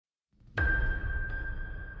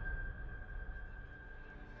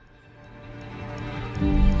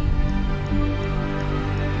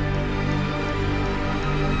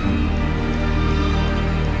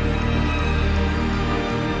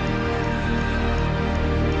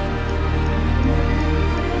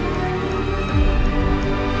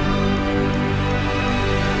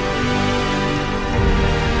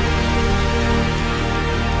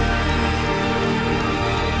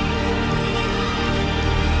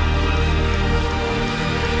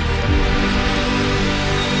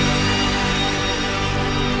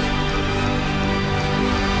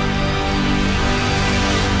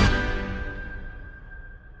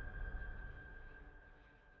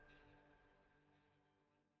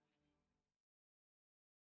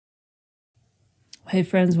Hey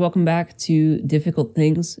friends, welcome back to Difficult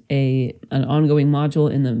Things, an ongoing module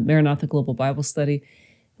in the Maranatha Global Bible Study.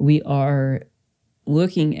 We are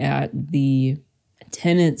looking at the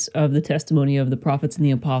tenets of the testimony of the prophets and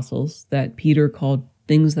the apostles that Peter called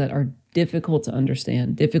things that are difficult to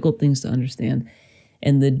understand, difficult things to understand,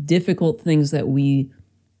 and the difficult things that we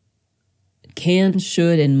can,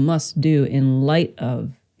 should, and must do in light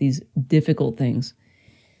of these difficult things.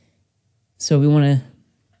 So we want to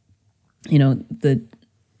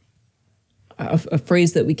a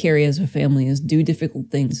phrase that we carry as a family is do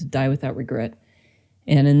difficult things, die without regret.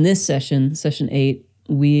 And in this session 8,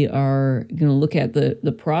 we are going to look at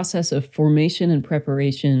the process of formation and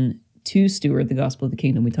preparation to steward the gospel of the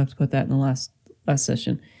kingdom. We talked about that in the last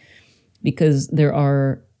session, because there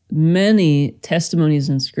are many testimonies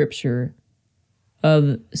in Scripture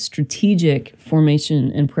of strategic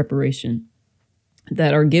formation and preparation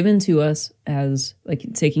that are given to us as, like,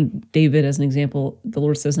 taking David as an example. The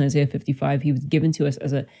Lord says in Isaiah 55, he was given to us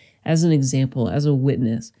as an example, as a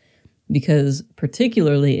witness, because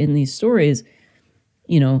particularly in these stories,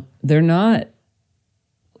 they're not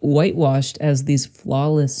whitewashed as these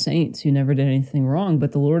flawless saints who never did anything wrong,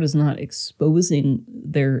 but the Lord is not exposing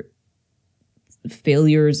their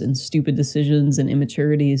failures and stupid decisions and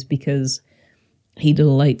immaturities because he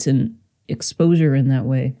delights in exposure in that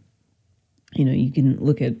way. You can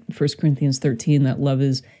look at 1 Corinthians 13, that love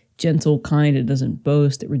is gentle, kind, it doesn't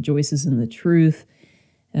boast, it rejoices in the truth,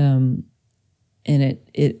 and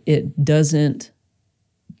it doesn't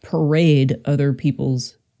parade other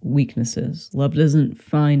people's weaknesses. Love doesn't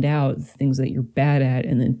find out things that you're bad at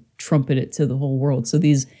and then trumpet it to the whole world. So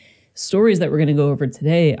these stories that we're going to go over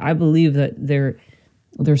today, I believe that they're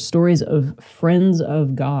stories of friends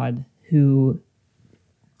of God who,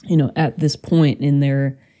 at this point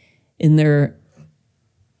they're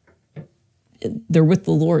with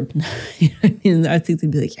the Lord. I think they'd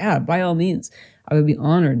be like, yeah, by all means, I would be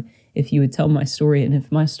honored if you would tell my story. And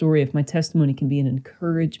if my testimony can be an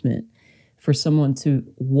encouragement for someone to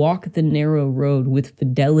walk the narrow road with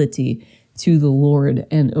fidelity to the Lord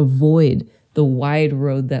and avoid the wide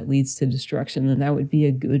road that leads to destruction, then that would be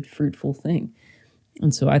a good, fruitful thing.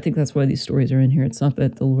 And so I think that's why these stories are in here. It's not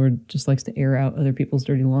that the Lord just likes to air out other people's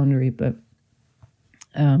dirty laundry, but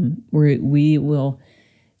we will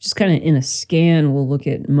just kind of in a scan, we'll look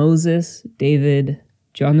at Moses, David,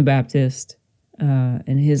 John the Baptist,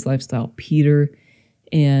 and his lifestyle, Peter.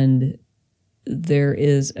 And there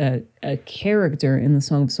is a character in the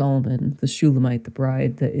Song of Solomon, the Shulamite, the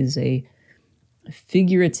bride, that is a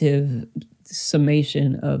figurative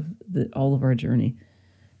summation of all of our journey.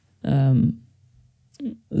 And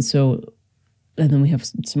then we have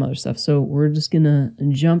some other stuff. So we're just going to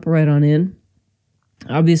jump right on in.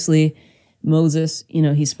 Obviously, Moses,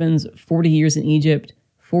 he spends 40 years in Egypt,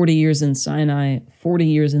 40 years in Sinai, 40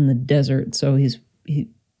 years in the desert. So he's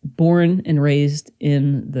born and raised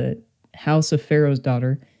in the house of Pharaoh's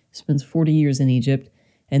daughter, spends 40 years in Egypt,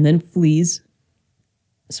 and then flees,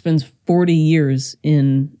 spends 40 years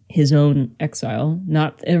in his own exile,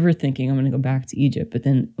 not ever thinking, I'm going to go back to Egypt. But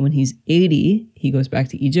then when he's 80, he goes back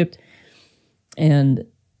to Egypt and,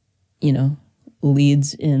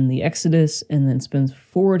 leads in the Exodus, and then spends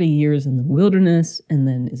 40 years in the wilderness, and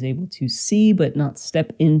then is able to see but not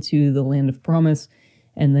step into the land of promise,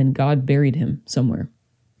 and then God buried him somewhere.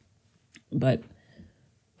 But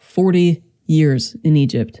 40 years in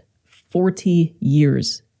Egypt, 40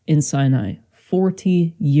 years in Sinai,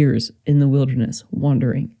 40 years in the wilderness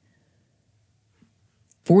wandering.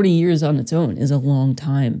 40 years on its own is a long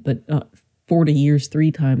time, but 40 years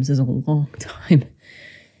 3 times is a long time.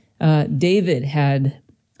 David had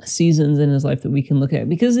seasons in his life that we can look at,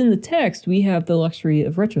 because in the text we have the luxury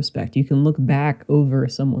of retrospect. You can look back over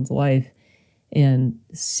someone's life and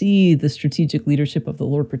see the strategic leadership of the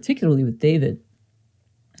Lord, particularly with David.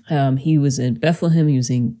 He was in Bethlehem, he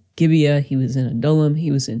was in Gibeah, he was in Adullam,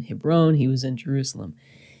 he was in Hebron, he was in Jerusalem.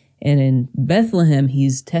 And in Bethlehem,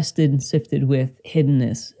 he's tested and sifted with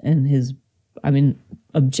hiddenness and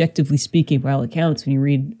objectively speaking, by all accounts, when you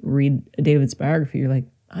read David's biography, you're like,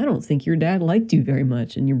 I don't think your dad liked you very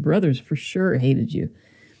much, and your brothers for sure hated you.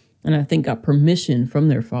 And I think got permission from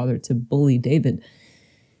their father to bully David.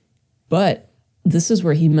 But this is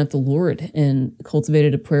where he met the Lord and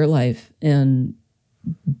cultivated a prayer life and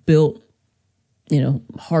built,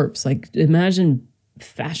 harps. Like, imagine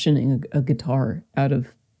fashioning a guitar out of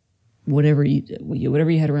whatever you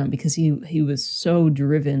had around, because he was so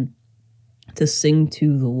driven to sing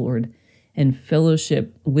to the Lord and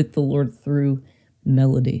fellowship with the Lord through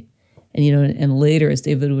melody. And and later, as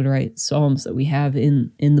David would write Psalms that we have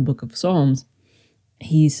in the book of Psalms,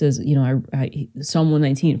 he says, Psalm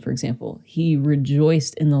 119, for example, he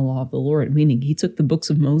rejoiced in the law of the Lord, meaning he took the books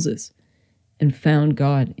of Moses and found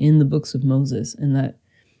God in the books of Moses. And that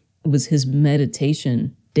was his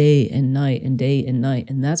meditation day and night and day and night.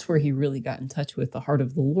 And that's where he really got in touch with the heart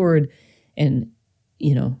of the Lord and,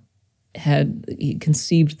 he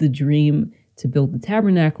conceived the dream to build the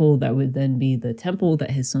tabernacle that would then be the temple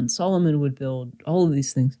that his son Solomon would build, all of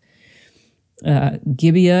these things.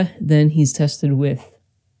 Gibeah, then he's tested with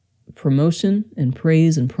promotion and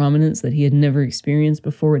praise and prominence that he had never experienced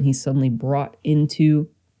before, and he's suddenly brought into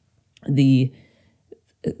the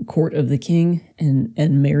court of the king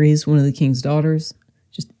and marries one of the king's daughters.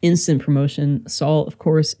 Just instant promotion. Saul, of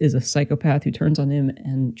course, is a psychopath who turns on him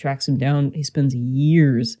and tracks him down. He spends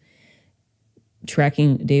years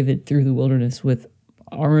tracking David through the wilderness with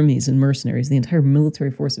armies and mercenaries. The entire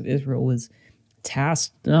military force of Israel was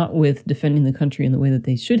tasked not with defending the country in the way that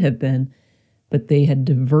they should have been, but they had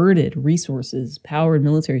diverted resources, power, and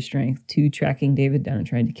military strength to tracking David down and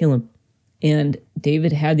trying to kill him. And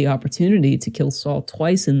David had the opportunity to kill Saul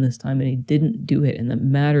twice in this time, and he didn't do it, and that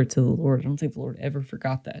mattered to the Lord. I don't think the Lord ever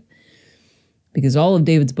forgot that. Because all of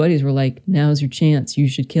David's buddies were like, now's your chance, you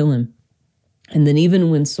should kill him. And then even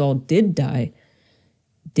when Saul did die,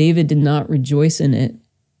 David did not rejoice in it,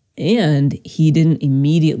 and he didn't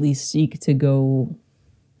immediately seek to go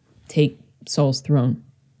take Saul's throne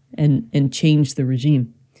and change the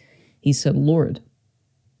regime. He said, Lord,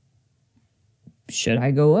 should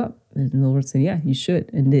I go up? And the Lord said, yeah, you should.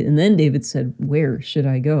 And then David said, where should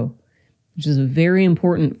I go? Which is a very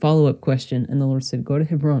important follow-up question. And the Lord said, go to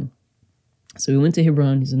Hebron. So he went to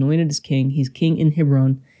Hebron. He's anointed as king. He's king in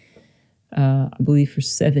Hebron, I believe, for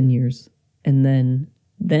 7 years. And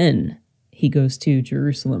then he goes to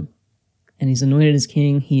Jerusalem. And he's anointed as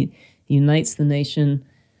king. He unites the nation.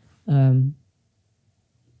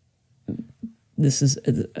 This is,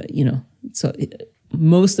 so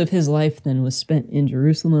most of his life then was spent in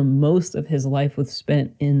Jerusalem. Most of his life was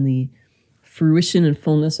spent in the fruition and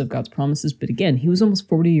fullness of God's promises. But again, he was almost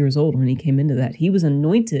 40 years old when he came into that. He was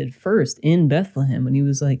anointed first in Bethlehem when he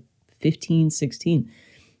was like 15, 16.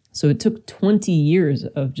 So it took 20 years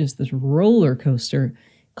of just this roller coaster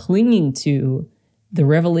clinging to the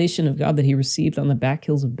revelation of God that he received on the back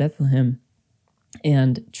hills of Bethlehem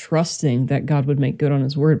and trusting that God would make good on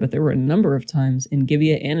his word. But there were a number of times in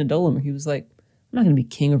Gibeah and Adullam where he was like, I'm not going to be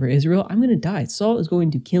king over Israel. I'm going to die. Saul is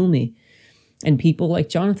going to kill me. And people like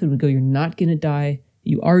Jonathan would go, you're not going to die.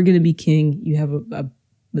 You are going to be king. You have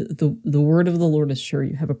the word of the Lord is sure.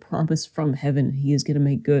 You have a promise from heaven. And he is going to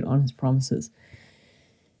make good on his promises.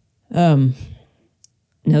 Now,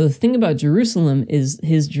 the thing about Jerusalem is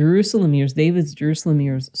his Jerusalem years, David's Jerusalem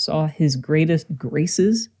years, saw his greatest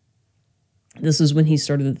graces. This is when he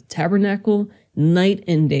started the tabernacle, night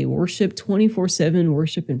and day worship, 24/7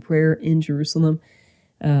 worship and prayer in Jerusalem.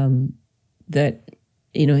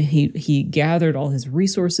 He gathered all his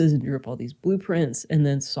resources and drew up all these blueprints. And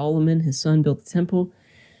then Solomon, his son, built the temple.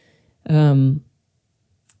 But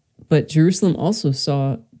Jerusalem also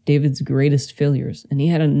saw David's greatest failures, and he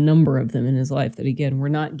had a number of them in his life that, again, were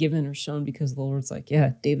not given or shown because the Lord's like,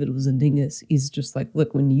 yeah, David was a dingus. He's just like,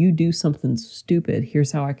 look, when you do something stupid,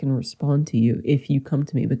 here's how I can respond to you if you come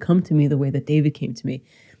to me. But come to me the way that David came to me.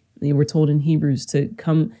 And we're told in Hebrews to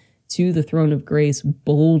come to the throne of grace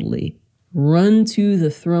boldly. Run to the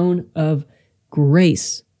throne of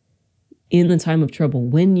grace in the time of trouble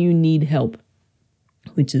when you need help,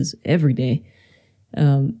 which is every day.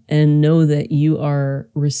 And know that you are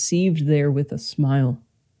received there with a smile,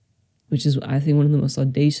 which is, I think, one of the most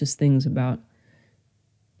audacious things about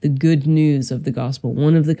the good news of the gospel.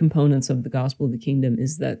 One of the components of the gospel of the kingdom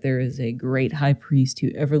is that there is a great high priest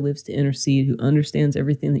who ever lives to intercede, who understands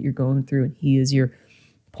everything that you're going through, and he is your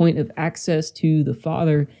point of access to the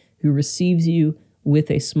Father, who receives you with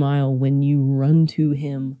a smile when you run to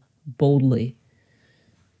him boldly.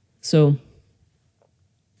 So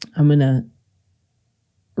I'm going to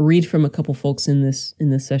read from a couple folks in this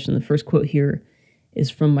session. The first quote here is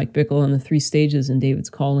from Mike Bickle on the 3 stages in David's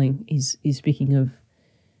calling. He's speaking of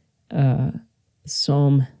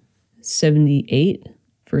Psalm 78,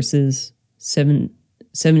 verses 70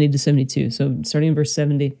 to 72. So starting in verse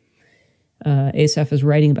 70, Asaph is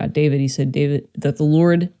writing about David. He said, David, that the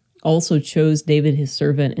Lord also chose David his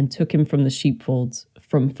servant and took him from the sheepfolds,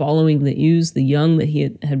 from following the ewes, the young that he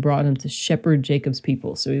had brought him to shepherd Jacob's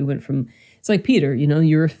people. So he went from, it's like Peter,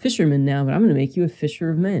 you're a fisherman now, but I'm going to make you a fisher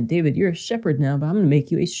of men. David, you're a shepherd now, but I'm going to make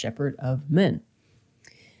you a shepherd of men.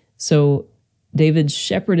 So David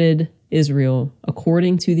shepherded Israel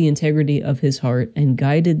according to the integrity of his heart and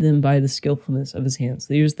guided them by the skillfulness of his hands.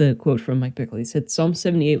 So here's the quote from Mike Bickle. He said, Psalm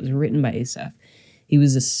 78 was written by Asaph. He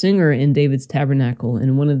was a singer in David's tabernacle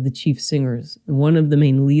and one of the chief singers, one of the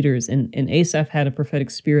main leaders. And Asaph had a prophetic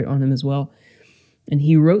spirit on him as well. And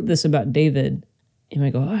he wrote this about David. You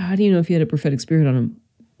might go, oh, how do you know if he had a prophetic spirit on him?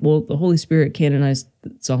 Well, the Holy Spirit canonized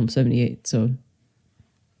Psalm 78. So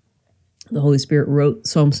the Holy Spirit wrote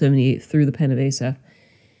Psalm 78 through the pen of Asaph.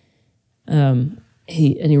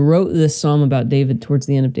 He wrote this psalm about David towards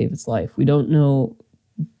the end of David's life. We don't know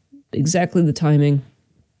exactly the timing,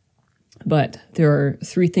 but there are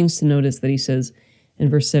three things to notice that he says in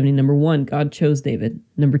verse 70. Number 1, God chose David.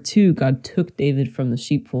 Number 2, God took David from the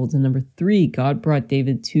sheepfolds. And number 3, God brought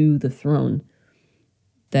David to the throne.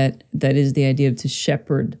 That is the idea of to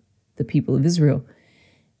shepherd the people of Israel.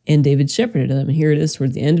 And David shepherded them. And here it is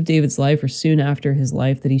towards the end of David's life, or soon after his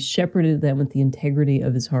life, that he shepherded them with the integrity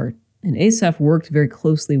of his heart. And Asaph worked very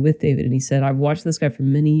closely with David. And he said, I've watched this guy for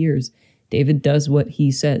many years. David does what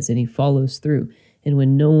he says, and he follows through. And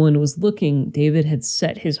when no one was looking, David had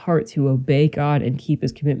set his heart to obey God and keep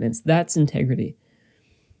his commitments. That's integrity.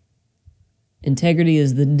 Integrity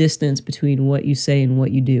is the distance between what you say and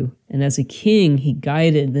what you do. And as a king, he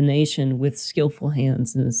guided the nation with skillful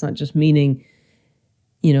hands. And it's not just meaning,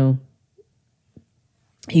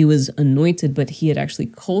 he was anointed, but he had actually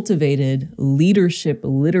cultivated leadership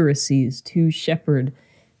literacies to shepherd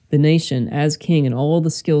the nation as king and all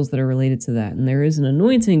the skills that are related to that. And there is an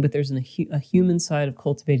anointing, but there's a human side of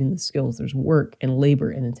cultivating the skills. There's work and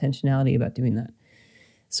labor and intentionality about doing that.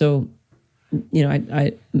 So,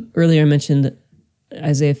 I earlier I mentioned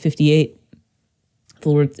Isaiah 58. The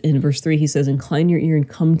Lord, in verse 3, he says, incline your ear and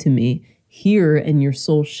come to me. Hear, and your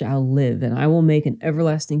soul shall live. And I will make an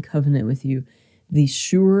everlasting covenant with you. The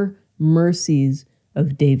sure mercies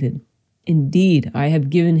of David. Indeed, I have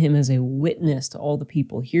given him as a witness to all the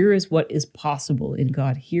people. Here is what is possible in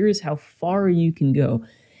God. Here is how far you can go.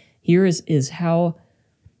 Here is how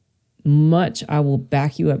much I will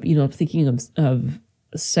back you up. I'm thinking of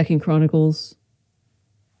 2 Chronicles.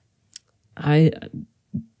 I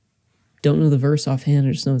don't know the verse offhand.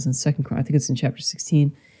 I just know it's in 2 Chronicles. I think it's in chapter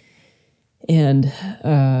 16. And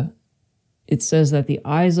it says that the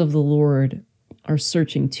eyes of the Lord are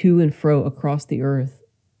searching to and fro across the earth,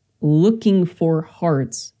 looking for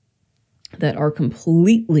hearts that are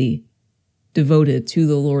completely devoted to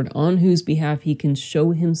the Lord, on whose behalf he can show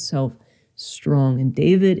himself strong. And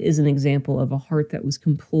David is an example of a heart that was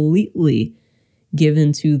completely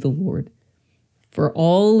given to the Lord. For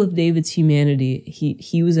all of David's humanity,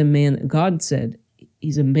 he was a man, God said,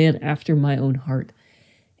 he's a man after my own heart.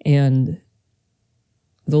 And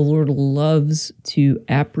the Lord loves to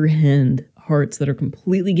apprehend hearts that are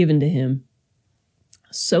completely given to him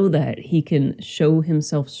so that he can show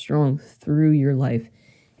himself strong through your life.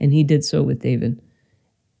 And he did so with David.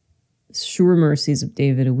 Sure mercies of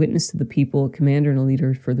David, a witness to the people, a commander and a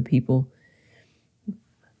leader for the people.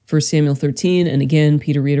 1 Samuel 13, and again,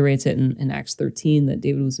 Peter reiterates it in Acts 13, that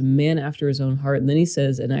David was a man after his own heart. And then he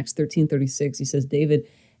says in Acts 13:36, he says David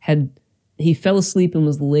he fell asleep and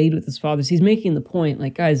was laid with his fathers. He's making the point,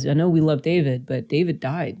 like, guys, I know we love David, but David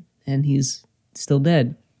died and he's still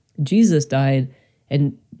dead. Jesus died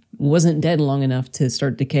and wasn't dead long enough to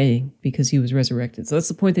start decaying because he was resurrected. So that's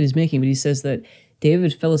the point that he's making. But he says that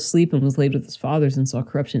David fell asleep and was laid with his fathers and saw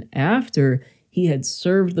corruption after he had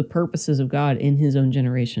served the purposes of God in his own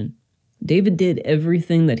generation. David did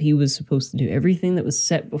everything that he was supposed to do, everything that was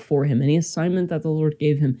set before him, any assignment that the Lord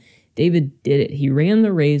gave him. David did it. He ran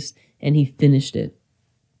the race and he finished it.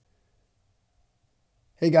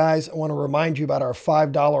 Hey guys, I want to remind you about our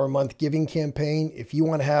 $5 a month giving campaign. If you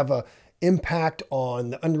want to have an impact on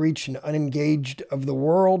the unreached and unengaged of the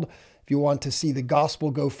world, if you want to see the gospel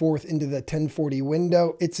go forth into the 1040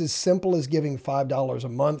 window, it's as simple as giving $5 a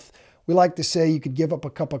month. We like to say you could give up a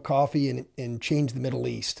cup of coffee and change the Middle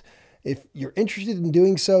East. If you're interested in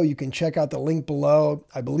doing so, you can check out the link below.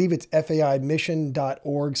 I believe it's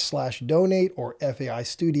faimission.org/donate or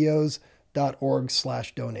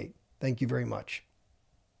faistudios.org/donate. Thank you very much.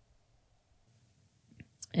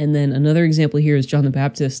 And then another example here is John the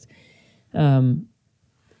Baptist. There's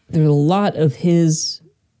a lot of his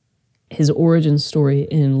origin story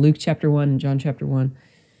in Luke chapter 1 and John chapter 1.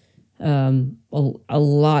 A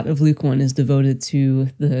lot of Luke 1 is devoted to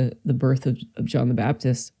the birth of John the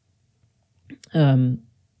Baptist. The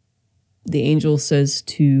angel says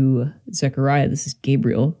to Zechariah, this is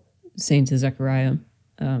Gabriel saying to Zechariah,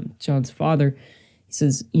 John's father, he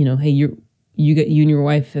says, hey, you and your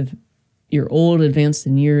wife you're old, advanced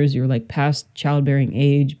in years, you're like past childbearing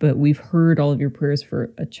age, but we've heard all of your prayers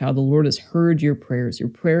for a child. The Lord has heard your prayers. Your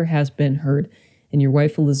prayer has been heard, and your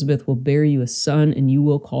wife Elizabeth will bear you a son, and you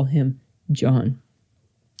will call him John.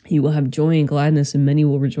 He will have joy and gladness, and many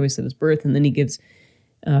will rejoice at his birth. And then he gives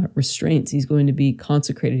restraints. He's going to be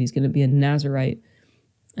consecrated. He's going to be a Nazirite.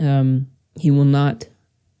 He will not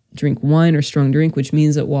drink wine or strong drink, which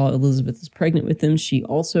means that while Elizabeth is pregnant with him, she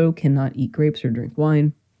also cannot eat grapes or drink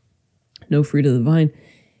wine. No fruit of the vine.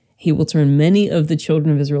 He will turn many of the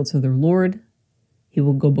children of Israel to their Lord. He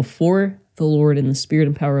will go before the Lord in the spirit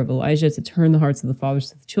and power of Elijah to turn the hearts of the fathers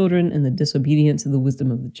to the children and the disobedient to the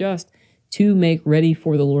wisdom of the just, to make ready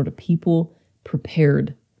for the Lord a people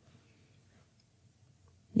prepared.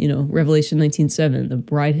 You know, Revelation 19:7, the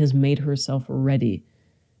bride has made herself ready.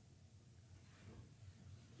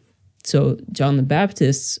 So John the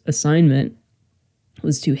Baptist's assignment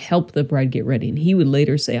was to help the bride get ready. And he would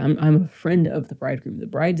later say, I'm a friend of the bridegroom. The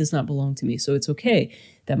bride does not belong to me. So it's okay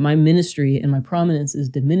that my ministry and my prominence is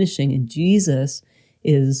diminishing and Jesus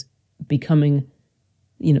is becoming,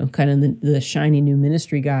 you know, kind of the shiny new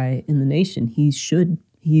ministry guy in the nation.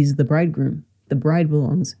 He's the bridegroom. The bride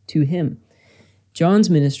belongs to him. John's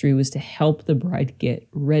ministry was to help the bride get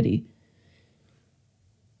ready.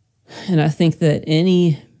 And I think that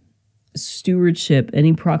any stewardship,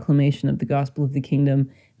 any proclamation of the gospel of the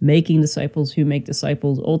kingdom, making disciples who make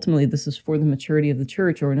disciples, ultimately this is for the maturity of the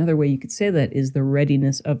church, or another way you could say that is the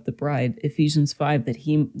readiness of the bride. Ephesians 5,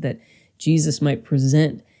 that Jesus might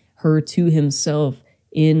present her to himself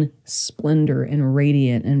in splendor and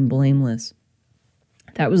radiant and blameless.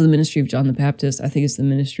 That was the ministry of John the Baptist. I think it's the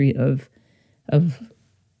ministry of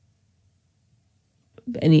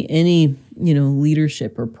any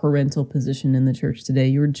leadership or parental position in the church today.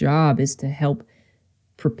 Your job is to help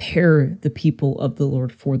prepare the people of the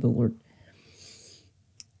Lord for the Lord.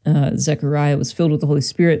 Zechariah was filled with the Holy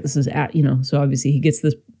Spirit. This is so obviously he gets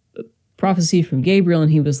this prophecy from Gabriel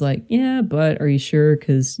and he was like, yeah, but are you sure?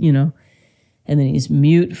 Because, and then he's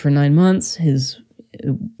mute for 9 months. His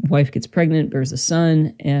wife gets pregnant, bears a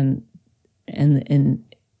son, and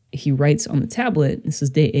he writes on the tablet, this is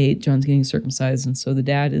day 8, John's getting circumcised, and so the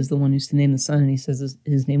dad is the one who's to name the son, and he says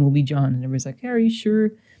his name will be John, and everybody's like, hey, are you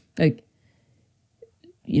sure? Like,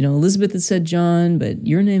 Elizabeth had said John, but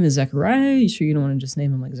your name is Zechariah, you sure you don't want to just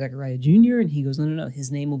name him like Zechariah Jr.? And he goes, no,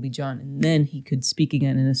 his name will be John, and then he could speak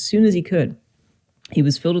again, and as soon as he could, he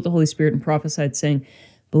was filled with the Holy Spirit and prophesied, saying,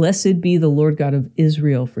 blessed be the Lord God of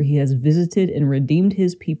Israel, for he has visited and redeemed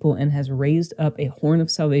his people, and has raised up a horn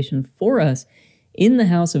of salvation for us, in the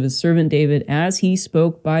house of his servant David, as he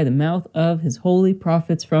spoke by the mouth of his holy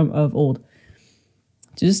prophets from of old.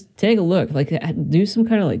 Just take a look, do some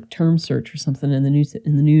kind of term search or something in the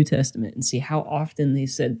New Testament and see how often they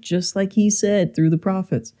said, just like he said through the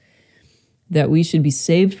prophets, that we should be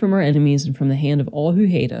saved from our enemies and from the hand of all who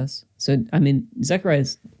hate us. So, Zechariah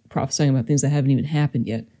is prophesying about things that haven't even happened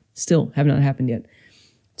yet, still have not happened yet.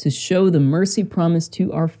 To show the mercy promised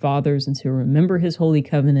to our fathers and to remember his holy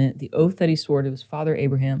covenant, the oath that he swore to his father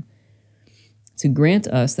Abraham, to grant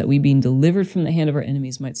us that we, being delivered from the hand of our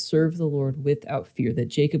enemies, might serve the Lord without fear, that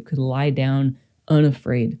Jacob could lie down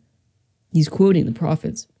unafraid. He's quoting the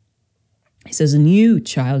prophets. He says, and you,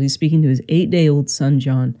 child, he's speaking to his 8-day-old son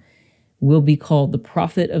John, will be called the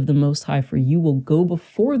prophet of the Most High, for you will go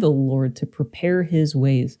before the Lord to prepare his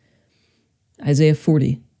ways. Isaiah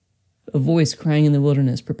 40. A voice crying in the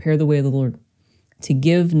wilderness, prepare the way of the Lord, to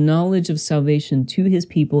give knowledge of salvation to his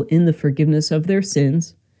people in the forgiveness of their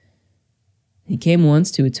sins. He came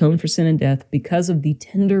once to atone for sin and death because of the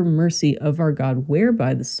tender mercy of our God,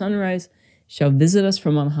 whereby the sunrise shall visit us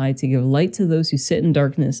from on high, to give light to those who sit in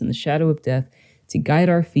darkness and the shadow of death, to guide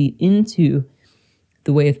our feet into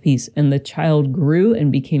the way of peace. And the child grew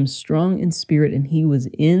and became strong in spirit, and he was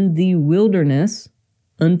in the wilderness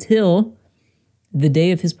until the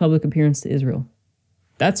day of his public appearance to Israel.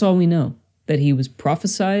 That's all we know, that he was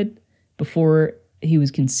prophesied before he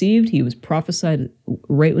was conceived. He was prophesied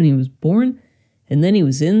right when he was born, and then he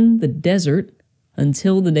was in the desert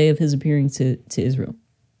until the day of his appearing to Israel.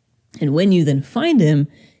 And when you then find him,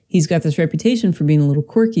 he's got this reputation for being a little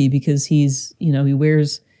quirky because he is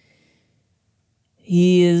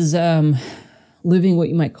living what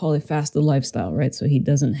you might call a fasted lifestyle, right? So he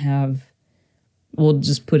doesn't have, we'll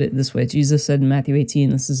just put it this way. Jesus said in Matthew 18,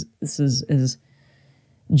 this is as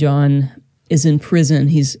John is in prison.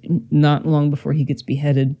 He's not long before he gets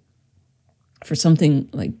beheaded for something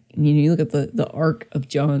you look at the arc of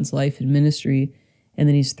John's life and ministry, and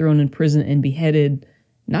then he's thrown in prison and beheaded,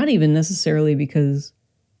 not even necessarily because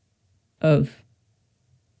of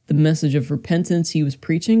the message of repentance he was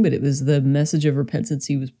preaching, but it was the message of repentance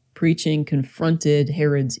he was preaching confronted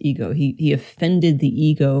Herod's ego. He offended the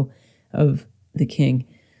ego of the king,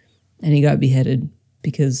 and he got beheaded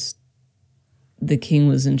because the king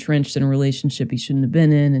was entrenched in a relationship he shouldn't have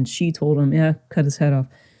been in, and she told him, cut his head off.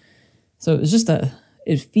 So it's just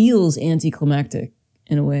it feels anticlimactic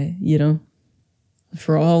in a way, you know,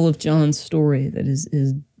 for all of John's story.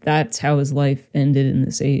 That's how his life ended in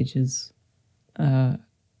this age, is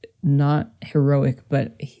not heroic,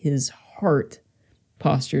 but his heart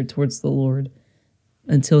postured towards the Lord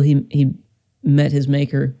until he met his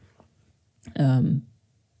maker, you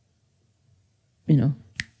know,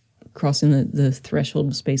 crossing the threshold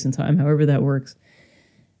of space and time, however that works.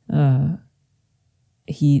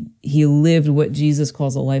 He lived what Jesus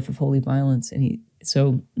calls a life of holy violence, and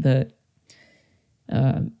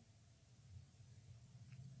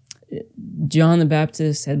John the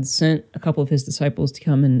Baptist had sent a couple of his disciples to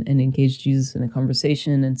come and engage Jesus in a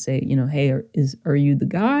conversation and say, you know, hey, are you the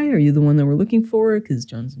guy? Are you the one that we're looking for? Because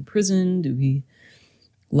John's in prison. Do we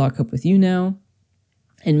lock up with you now?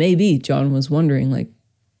 And maybe John was wondering, like,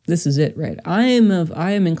 this is it, right? I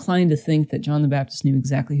am inclined to think that John the Baptist knew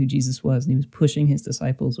exactly who Jesus was, and he was pushing his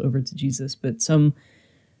disciples over to Jesus. But some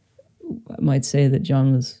might say that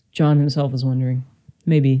John himself was wondering.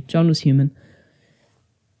 Maybe John was human.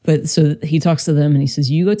 But so he talks to them and he says,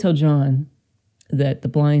 you go tell John that the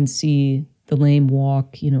blind see, the lame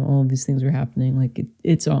walk, you know, all of these things are happening. Like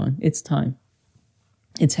it's on, it's time,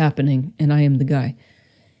 it's happening, and I am the guy.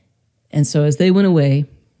 And so as they went away,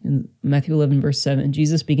 in Matthew 11, verse 7,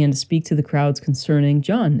 Jesus began to speak to the crowds concerning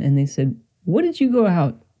John. And they said, what did you go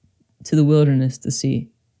out to the wilderness to see?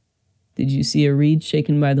 Did you see a reed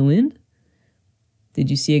shaken by the wind? Did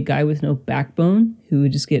you see a guy with no backbone who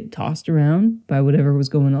would just get tossed around by whatever was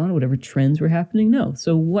going on, whatever trends were happening? No.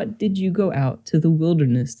 So what did you go out to the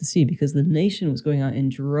wilderness to see? Because the nation was going out in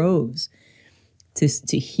droves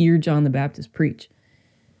to hear John the Baptist preach.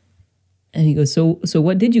 And he goes, so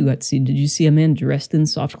what did you go out to see? Did you see a man dressed in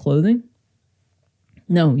soft clothing?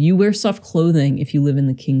 No, you wear soft clothing if you live in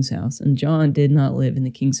the king's house. And John did not live in the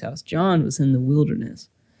king's house. John was in the wilderness.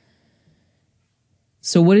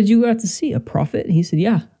 So what did you go out to see? A prophet? And he said,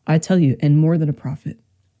 yeah, I tell you, and more than a prophet.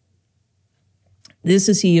 This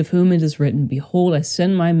is he of whom it is written, behold, I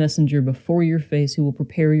send my messenger before your face who will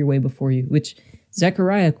prepare your way before you, which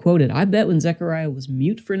Zechariah quoted. I bet when Zechariah was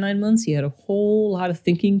mute for 9 months, he had a whole lot of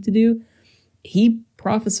thinking to do. He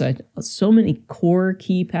prophesied so many core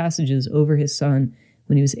key passages over his son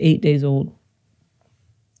when he was 8 days old.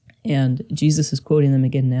 And Jesus is quoting them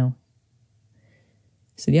again now.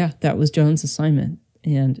 He said, yeah, that was John's assignment.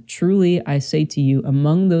 And truly, I say to you,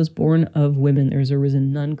 among those born of women, there has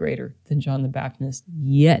arisen none greater than John the Baptist.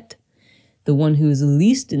 Yet, the one who is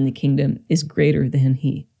least in the kingdom is greater than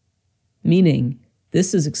he. Meaning,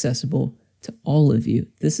 this is accessible to all of you.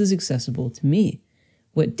 This is accessible to me.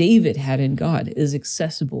 What David had in God is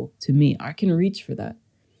accessible to me. I can reach for that.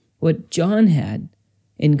 What John had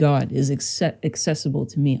in God is accessible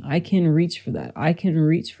to me. I can reach for that. I can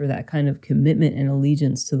reach for that kind of commitment and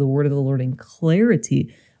allegiance to the word of the Lord and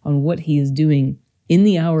clarity on what he is doing in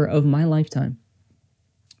the hour of my lifetime.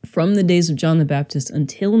 From the days of John the Baptist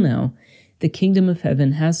until now, the kingdom of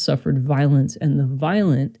heaven has suffered violence, and the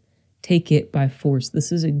violent take it by force.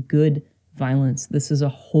 This is a good violence. This is a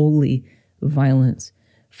holy violence.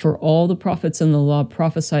 For all the prophets and the law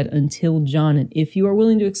prophesied until John, and if you are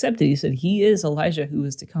willing to accept it, he said, he is Elijah who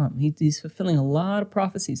is to come. He's fulfilling a lot of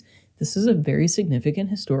prophecies. This is a very significant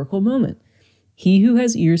historical moment. He who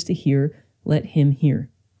has ears to hear, let him hear.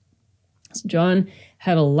 So John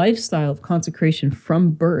had a lifestyle of consecration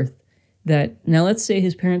from birth that, now let's say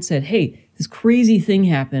his parents said, hey, this crazy thing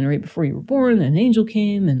happened right before you were born, an angel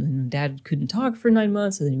came, and then dad couldn't talk for 9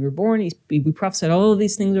 months, and then you were born, we prophesied all of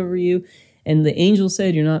these things over you, and the angel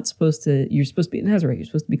said, you're supposed to be a Nazarite, you're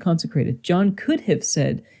supposed to be consecrated. John could have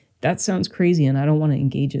said, that sounds crazy and I don't want to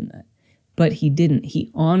engage in that. But he didn't. He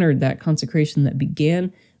honored that consecration that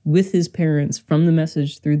began with his parents from the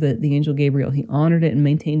message through the angel Gabriel. He honored it and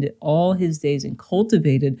maintained it all his days and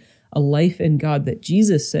cultivated a life in God that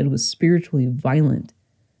Jesus said was spiritually violent.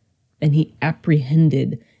 And he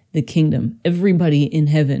apprehended the kingdom. Everybody in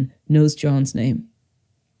heaven knows John's name.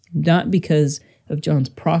 Not because of John's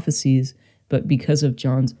prophecies, but because of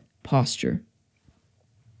John's posture.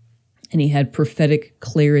 And he had prophetic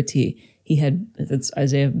clarity. That's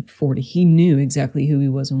Isaiah 40. He knew exactly who he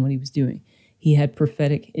was and what he was doing. He had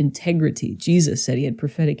prophetic integrity. Jesus said he had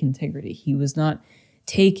prophetic integrity. He was not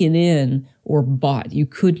taken in or bought. You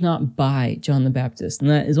could not buy John the Baptist. And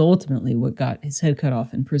that is ultimately what got his head cut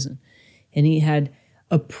off in prison. And he had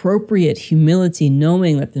appropriate humility,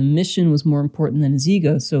 knowing that the mission was more important than his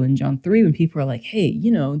ego. So in John 3, when people are like, hey,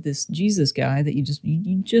 this Jesus guy that you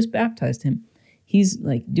just baptized him, he's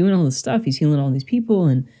like doing all this stuff, he's healing all these people,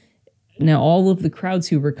 and now all of the crowds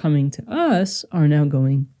who were coming to us are now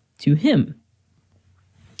going to him.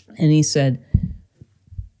 And he said,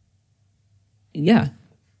 yeah,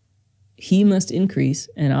 he must increase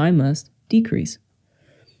and I must decrease.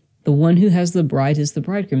 The one who has the bride is the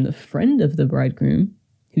bridegroom. The friend of the bridegroom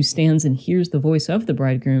who stands and hears the voice of the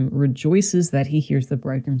bridegroom rejoices that he hears the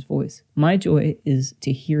bridegroom's voice. My joy is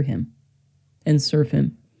to hear him and serve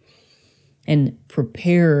him and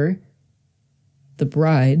prepare the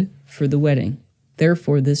bride for the wedding.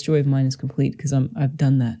 Therefore, this joy of mine is complete because I've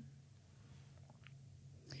done that.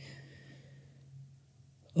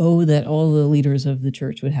 Oh, that all the leaders of the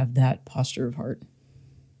church would have that posture of heart.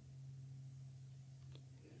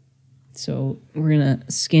 So we're going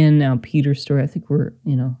to scan now Peter's story. I think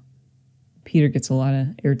Peter gets a lot of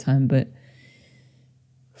airtime, but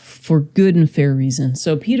for good and fair reason.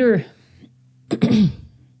 So Peter,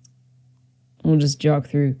 we'll just jog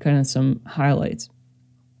through kind of some highlights.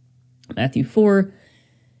 Matthew 4,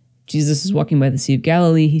 Jesus is walking by the Sea of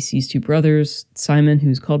Galilee. He sees two brothers, Simon,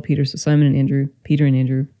 who's called Peter, so Simon and Andrew, Peter and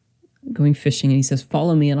Andrew, going fishing. And he says,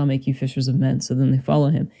 follow me and I'll make you fishers of men. So then they follow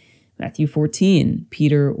him. Matthew 14,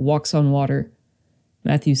 Peter walks on water.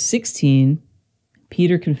 Matthew 16,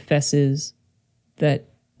 Peter confesses that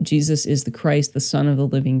Jesus is the Christ, the Son of the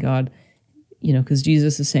living God. Because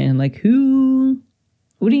Jesus is saying,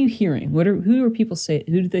 what are you hearing? Who do people say?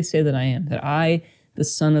 Who do they say that I am? That I, the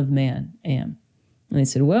Son of Man, am. And they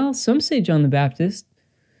said, well, some say John the Baptist,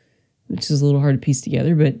 which is a little hard to piece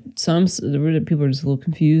together, but some people are just a little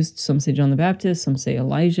confused. Some say John the Baptist, some say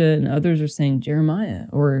Elijah, and others are saying Jeremiah,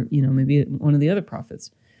 or, maybe one of the other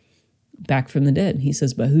prophets back from the dead. He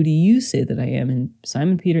says, but who do you say that I am? And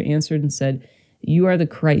Simon Peter answered and said, you are the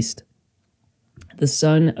Christ, the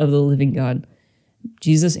Son of the living God.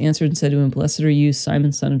 Jesus answered and said to him, blessed are you,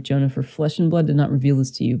 Simon, son of Jonah, for flesh and blood did not reveal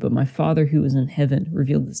this to you, but my Father who is in heaven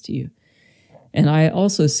revealed this to you. And I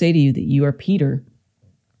also say to you that you are Peter.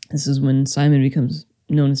 This is when Simon becomes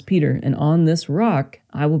known as Peter. And on this rock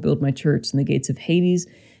I will build my church, and the gates of Hades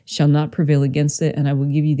shall not prevail against it. And I will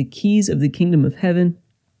give you the keys of the kingdom of heaven.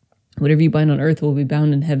 Whatever you bind on earth will be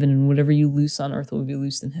bound in heaven, and whatever you loose on earth will be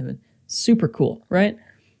loosed in heaven. Super cool, right?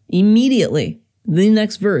 Immediately, the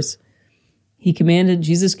next verse,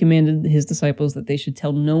 Jesus commanded his disciples that they should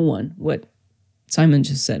tell no one what Simon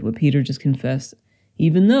just said, what Peter just confessed,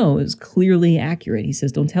 even though it was clearly accurate. He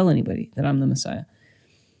says, don't tell anybody that I'm the Messiah.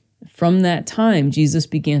 From that time, Jesus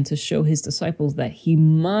began to show his disciples that he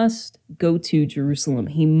must go to Jerusalem.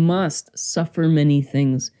 He must suffer many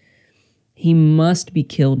things. He must be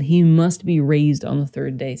killed. He must be raised on the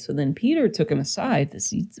third day. So then Peter took him aside.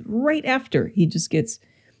 Right after he just gets,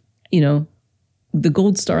 the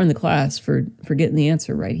gold star in the class for getting the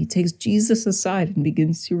answer right. He takes Jesus aside and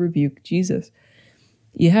begins to rebuke Jesus.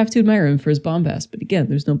 You have to admire him for his bombast. But again,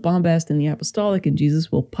 there's no bombast in the apostolic, and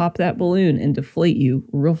Jesus will pop that balloon and deflate you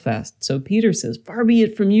real fast. So Peter says, far be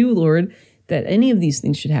it from you, Lord, that any of these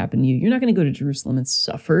things should happen to you. You're not going to go to Jerusalem and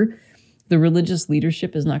suffer. The religious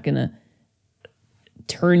leadership is not going to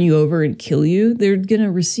turn you over and kill you. They're going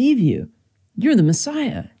to receive you. You're the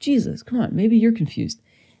Messiah. Jesus, come on. Maybe you're confused.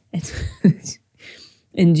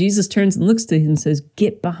 And Jesus turns and looks to him and says,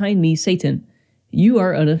 get behind me, Satan. You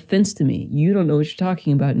are an offense to me. You don't know what you're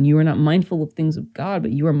talking about, and you are not mindful of things of God,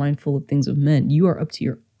 but you are mindful of things of men. You are up to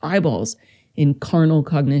your eyeballs in carnal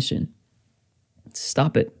cognition.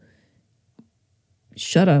 Stop it.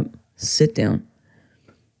 Shut up. Sit down.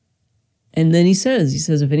 And then he says,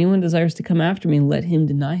 if anyone desires to come after me, let him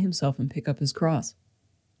deny himself and pick up his cross.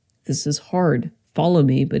 This is hard. Follow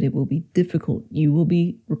me, but it will be difficult. You will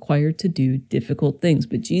be required to do difficult things.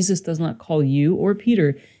 But Jesus does not call you or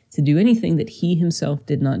Peter to do anything that he himself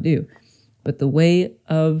did not do. But the way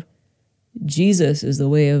of Jesus is the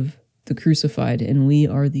way of the crucified, and we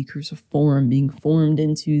are the cruciform, being formed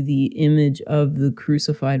into the image of the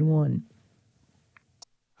crucified one.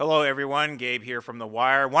 Hello, everyone. Gabe here from The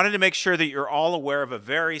Wire. Wanted to make sure that you're all aware of a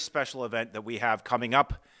very special event that we have coming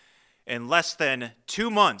up. In less than 2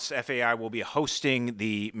 months, FAI will be hosting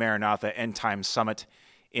the Maranatha End Time Summit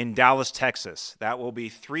in Dallas, Texas. That will be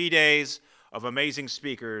 3 days of amazing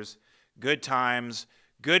speakers, good times,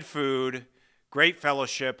 good food, great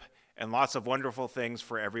fellowship, and lots of wonderful things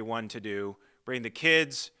for everyone to do. Bring the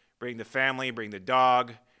kids, bring the family, bring the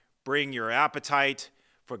dog, bring your appetite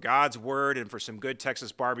for God's word and for some good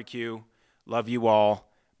Texas barbecue. Love you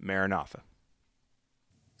all. Maranatha.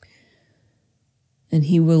 And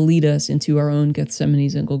he will lead us into our own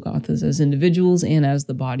Gethsemanes and Golgothas as individuals and as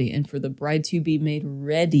the body. And for the bride to be made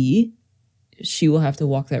ready, she will have to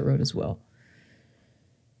walk that road as well.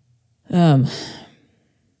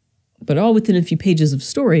 But all within a few pages of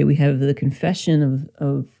story, we have the confession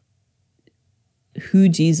of who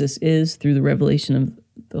Jesus is through the revelation of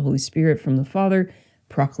the Holy Spirit from the Father,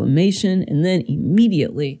 proclamation, and then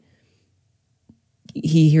immediately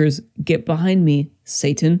he hears, "Get behind me,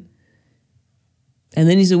 Satan." And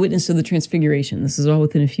then he's a witness to the transfiguration. This is all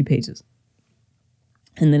within a few pages.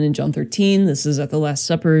 And then in John 13, this is at the Last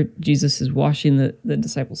Supper. Jesus is washing the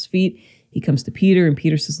disciples' feet. He comes to Peter, and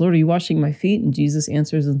Peter says, "Lord, are you washing my feet?" And Jesus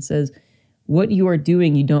answers and says, "What you are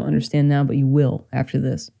doing, you don't understand now, but you will after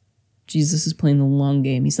this." Jesus is playing the long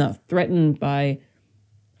game. He's not threatened by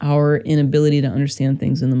our inability to understand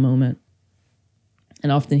things in the moment.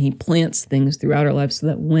 And often he plants things throughout our lives so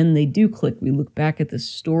that when they do click, we look back at this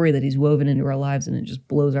story that he's woven into our lives and it just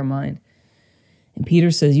blows our mind. And Peter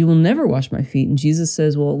says, "You will never wash my feet." And Jesus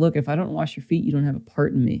says, "Well, look, if I don't wash your feet, you don't have a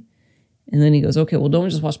part in me." And then he goes, "Okay, well, don't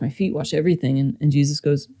just wash my feet, wash everything." And Jesus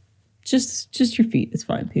goes, just your feet. It's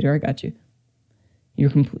fine, Peter, I got you. You're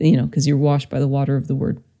complete, because you're washed by the water of the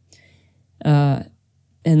word.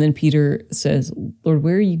 And then Peter says, "Lord,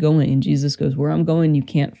 where are you going?" And Jesus goes, "Where I'm going, you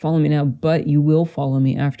can't follow me now, but you will follow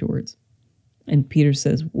me afterwards." And Peter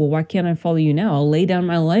says, "Well, why can't I follow you now? I'll lay down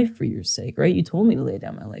my life for your sake, right? You told me to lay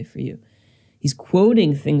down my life for you." He's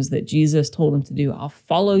quoting things that Jesus told him to do. "I'll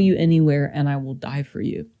follow you anywhere and I will die for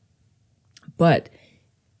you." But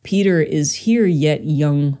Peter is here yet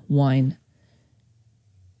young wine.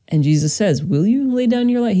 And Jesus says, "Will you lay down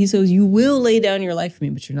your life?" He says, "You will lay down your life for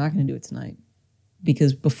me, but you're not going to do it tonight.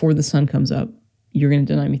 Because before the sun comes up, you're going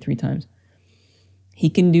to deny me 3 times.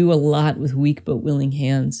 He can do a lot with weak but willing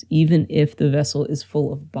hands, even if the vessel is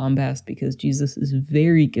full of bombast, because Jesus is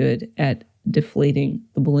very good at deflating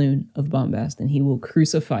the balloon of bombast, and he will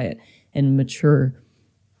crucify it and mature,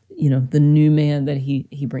 the new man that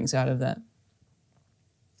he brings out of that.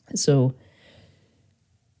 So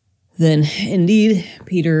then, indeed,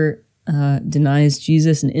 Peter denies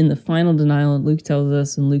Jesus, and in the final denial, Luke tells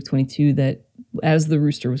us in Luke 22 that as the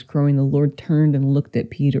rooster was crowing, the Lord turned and looked at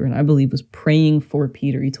Peter, and I believe was praying for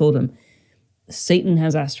Peter. He told him, "Satan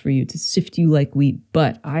has asked for you to sift you like wheat,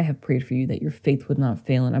 but I have prayed for you that your faith would not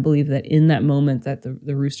fail." And I believe that in that moment that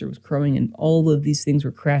the rooster was crowing and all of these things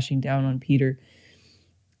were crashing down on Peter,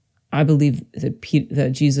 I believe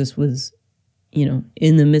that Jesus was,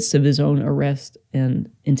 in the midst of his own arrest and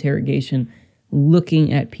interrogation,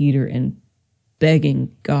 looking at Peter and begging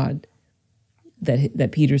God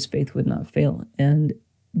that Peter's faith would not fail. And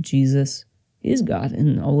Jesus is God,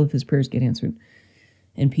 and all of his prayers get answered.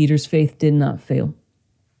 And Peter's faith did not fail.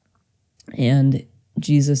 And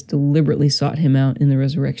Jesus deliberately sought him out in the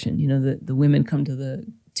resurrection. The women come to the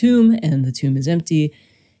tomb, and the tomb is empty,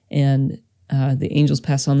 and the angels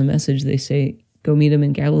pass on the message. They say, "Go meet him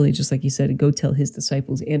in Galilee," just like he said, "Go tell his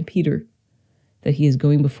disciples and Peter that he is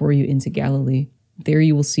going before you into Galilee. There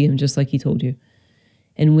you will see him, just like he told you."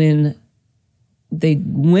 And when they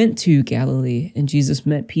went to Galilee and Jesus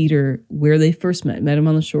met Peter where they first met him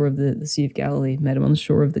on the shore of the Sea of Galilee, met him on the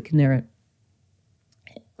shore of the Kinneret.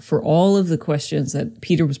 For all of the questions that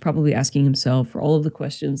Peter was probably asking himself, for all of the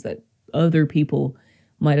questions that other people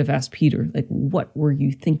might have asked Peter, like, what were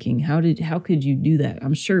you thinking? How could you do that?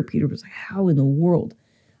 I'm sure Peter was like, how in the world?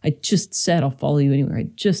 I just said I'll follow you anywhere. I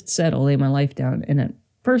just said I'll lay my life down. And at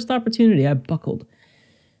first opportunity, I buckled.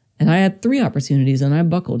 And I had 3 opportunities, and I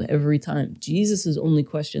buckled every time. Jesus' only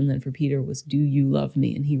question then for Peter was, "Do you love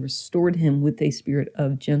me?" And he restored him with a spirit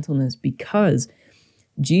of gentleness, because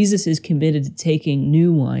Jesus is committed to taking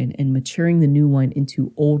new wine and maturing the new wine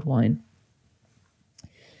into old wine.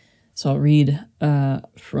 So I'll read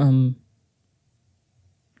from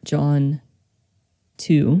John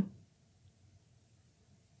 2.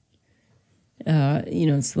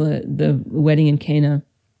 It's the wedding in Cana.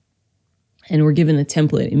 And we're given a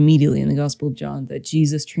template immediately in the Gospel of John that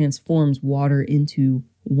Jesus transforms water into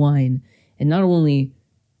wine. And not only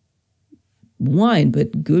wine,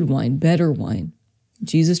 but good wine, better wine.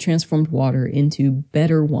 Jesus transformed water into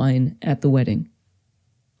better wine at the wedding.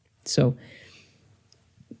 So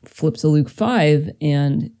flip to Luke 5,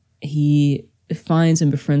 and he finds and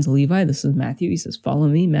befriends Levi. This is Matthew. He says, "Follow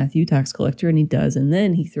me," Matthew, tax collector, and he does. And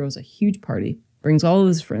then he throws a huge party, brings all of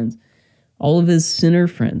his friends, all of his sinner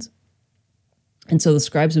friends. And so the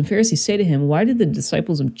scribes and Pharisees say to him, "Why did the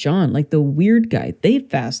disciples of John, like the weird guy, they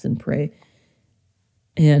fast and pray,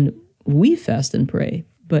 and we fast and pray,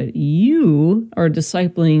 but you are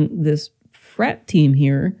discipling this frat team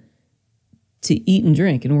here to eat and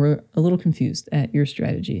drink, and we're a little confused at your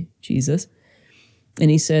strategy, Jesus." And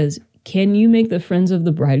he says, "Can you make the friends of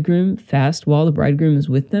the bridegroom fast while the bridegroom is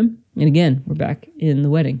with them?" And again, we're back in the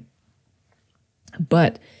wedding.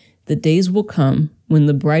 "But the days will come when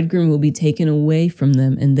the bridegroom will be taken away from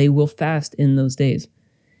them, and they will fast in those days."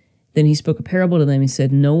 Then he spoke a parable to them. He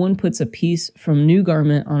said, "No one puts a piece from new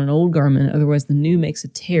garment on an old garment, otherwise the new makes a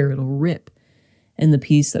tear, it'll rip. And the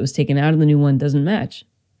piece that was taken out of the new one doesn't match.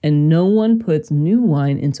 And no one puts new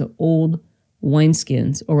wine into old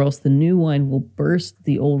wineskins, or else the new wine will burst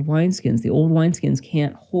the old wineskins. The old wineskins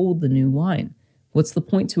can't hold the new wine. What's the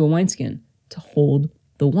point to a wineskin? To hold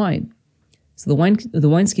the wine. So the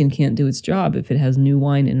wineskin can't do its job if it has new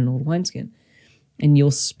wine in an old wineskin. And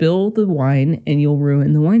you'll spill the wine and you'll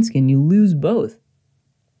ruin the wineskin. You lose both.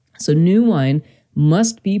 So new wine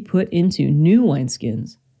must be put into new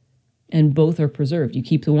wineskins, and both are preserved. You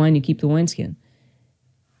keep the wine, you keep the wineskin.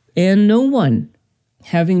 And no one,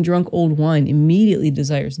 having drunk old wine, immediately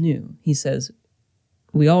desires new. He says,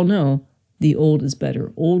 we all know the old is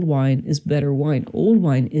better. Old wine is better wine. Old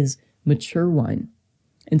wine is mature wine.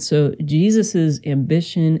 And so Jesus's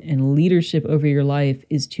ambition and leadership over your life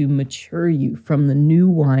is to mature you from the new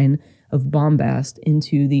wine of bombast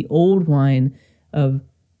into the old wine of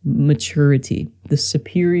maturity, the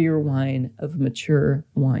superior wine of mature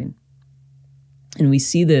wine. And we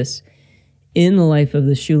see this in the life of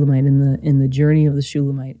the Shulamite, in the journey of the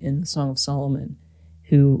Shulamite in the Song of Solomon,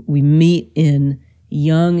 who we meet in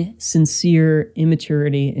young, sincere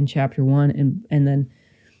immaturity in chapter 1, and then,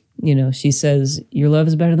 you know, she says, your love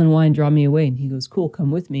is better than wine, draw me away. And he goes, cool,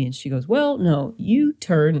 come with me. And she goes, well, no, you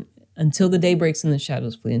turn until the day breaks and the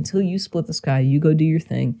shadows flee. Until you split the sky, you go do your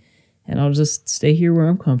thing. And I'll just stay here where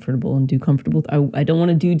I'm comfortable and do comfortable. I don't want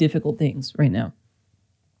to do difficult things right now.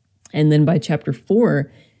 And then by chapter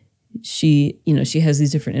 4, she has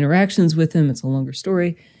these different interactions with him. It's a longer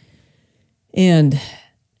story. And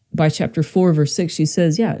by chapter 4, verse 6, she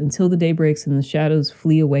says, yeah, until the day breaks and the shadows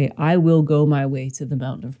flee away, I will go my way to the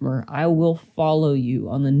mountain of myrrh. I will follow you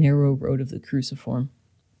on the narrow road of the cruciform.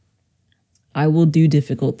 I will do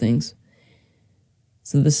difficult things.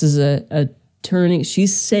 So this is a turning.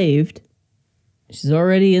 She's saved. She's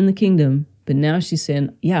already in the kingdom. But now she's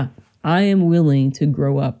saying, yeah, I am willing to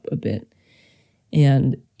grow up a bit.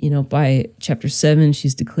 And, you know, by chapter 7,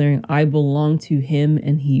 she's declaring, I belong to him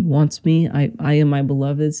and he wants me. I am my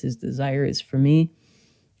beloved's. His desire is for me.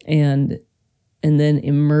 And then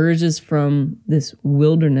emerges from this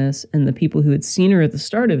wilderness, and the people who had seen her at the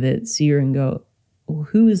start of it see her and go, well,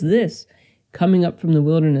 who is this coming up from the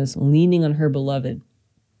wilderness, leaning on her beloved?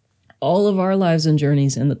 All of our lives and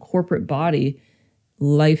journeys and the corporate body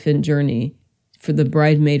life and journey for the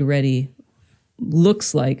bride made ready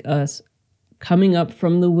looks like us coming up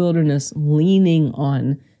from the wilderness, leaning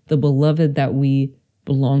on the beloved that we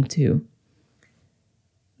belong to.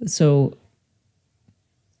 So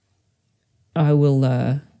I'll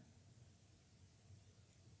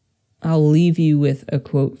leave you with a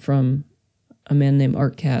quote from a man named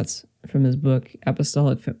Art Katz from his book,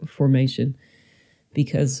 Apostolic Formation,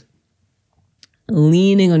 because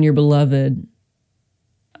leaning on your beloved,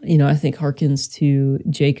 you know, I think harkens to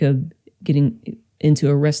Jacob getting into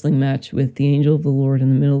a wrestling match with the angel of the Lord in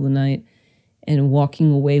the middle of the night and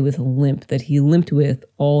walking away with a limp that he limped with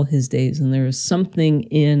all his days. And there is something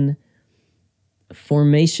in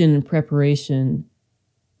formation and preparation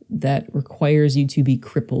that requires you to be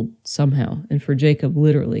crippled somehow. And for Jacob,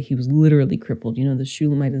 literally, he was literally crippled. You know, the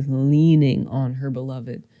Shulamite is leaning on her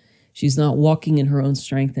beloved. She's not walking in her own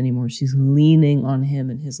strength anymore. She's leaning on him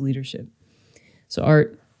and his leadership. So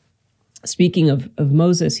Art, speaking of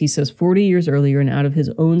Moses, he says 40 years earlier and out of his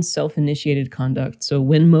own self-initiated conduct. So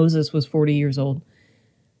when Moses was 40 years old,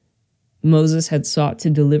 Moses had sought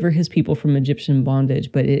to deliver his people from Egyptian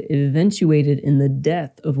bondage, but it eventuated in the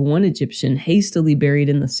death of one Egyptian hastily buried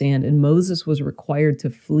in the sand, and Moses was required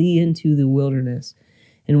to flee into the wilderness.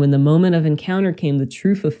 And when the moment of encounter came, the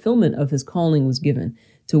true fulfillment of his calling was given.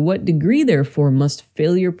 To what degree, therefore, must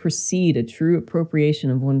failure precede a true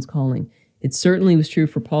appropriation of one's calling? It certainly was true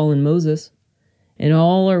for Paul and Moses. In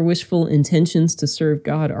all our wishful intentions to serve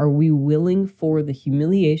God, are we willing for the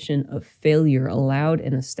humiliation of failure allowed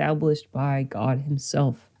and established by God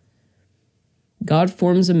himself? God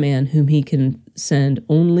forms a man whom he can send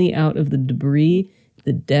only out of the debris,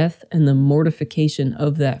 the death, and the mortification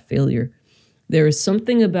of that failure. There is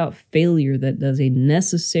something about failure that does a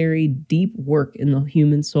necessary, deep work in the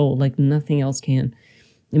human soul like nothing else can.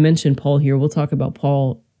 I mentioned Paul here. We'll talk about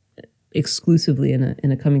Paul exclusively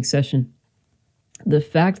in a coming session. The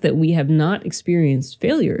fact that we have not experienced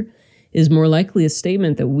failure is more likely a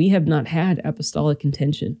statement that we have not had apostolic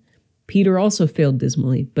intention. Peter also failed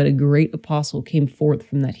dismally, but a great apostle came forth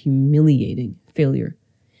from that humiliating failure.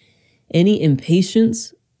 Any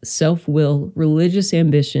impatience, self-will, religious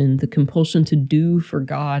ambition, the compulsion to do for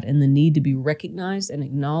God, and the need to be recognized and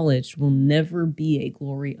acknowledged will never be a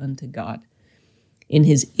glory unto God. In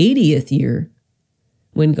his 80th year,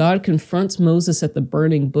 when God confronts Moses at the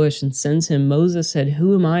burning bush and sends him, Moses said,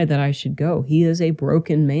 "Who am I that I should go? He is a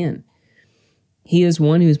broken man." He is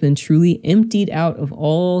one who's been truly emptied out of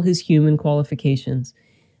all his human qualifications.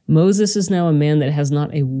 Moses is now a man that has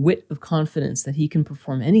not a whit of confidence that he can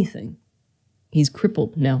perform anything. He's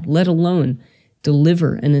crippled now, let alone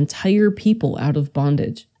deliver an entire people out of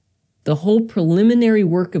bondage. The whole preliminary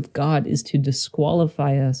work of God is to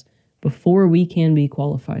disqualify us before we can be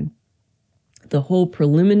qualified. The whole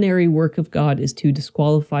preliminary work of God is to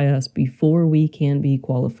disqualify us before we can be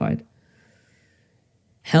qualified.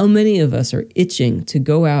 How many of us are itching to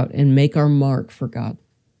go out and make our mark for God?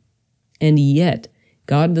 And yet,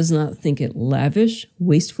 God does not think it lavish,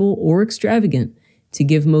 wasteful, or extravagant to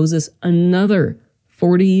give Moses another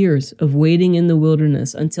 40 years of waiting in the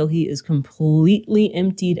wilderness until he is completely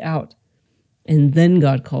emptied out. And then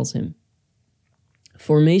God calls him.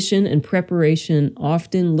 Formation and preparation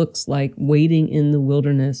often looks like waiting in the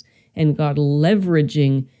wilderness and God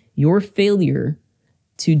leveraging your failure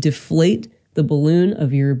to deflate the balloon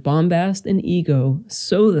of your bombast and ego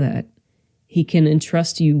so that he can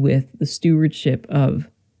entrust you with the stewardship of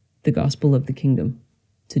the gospel of the kingdom,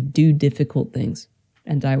 to do difficult things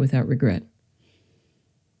and die without regret.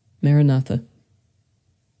 Maranatha.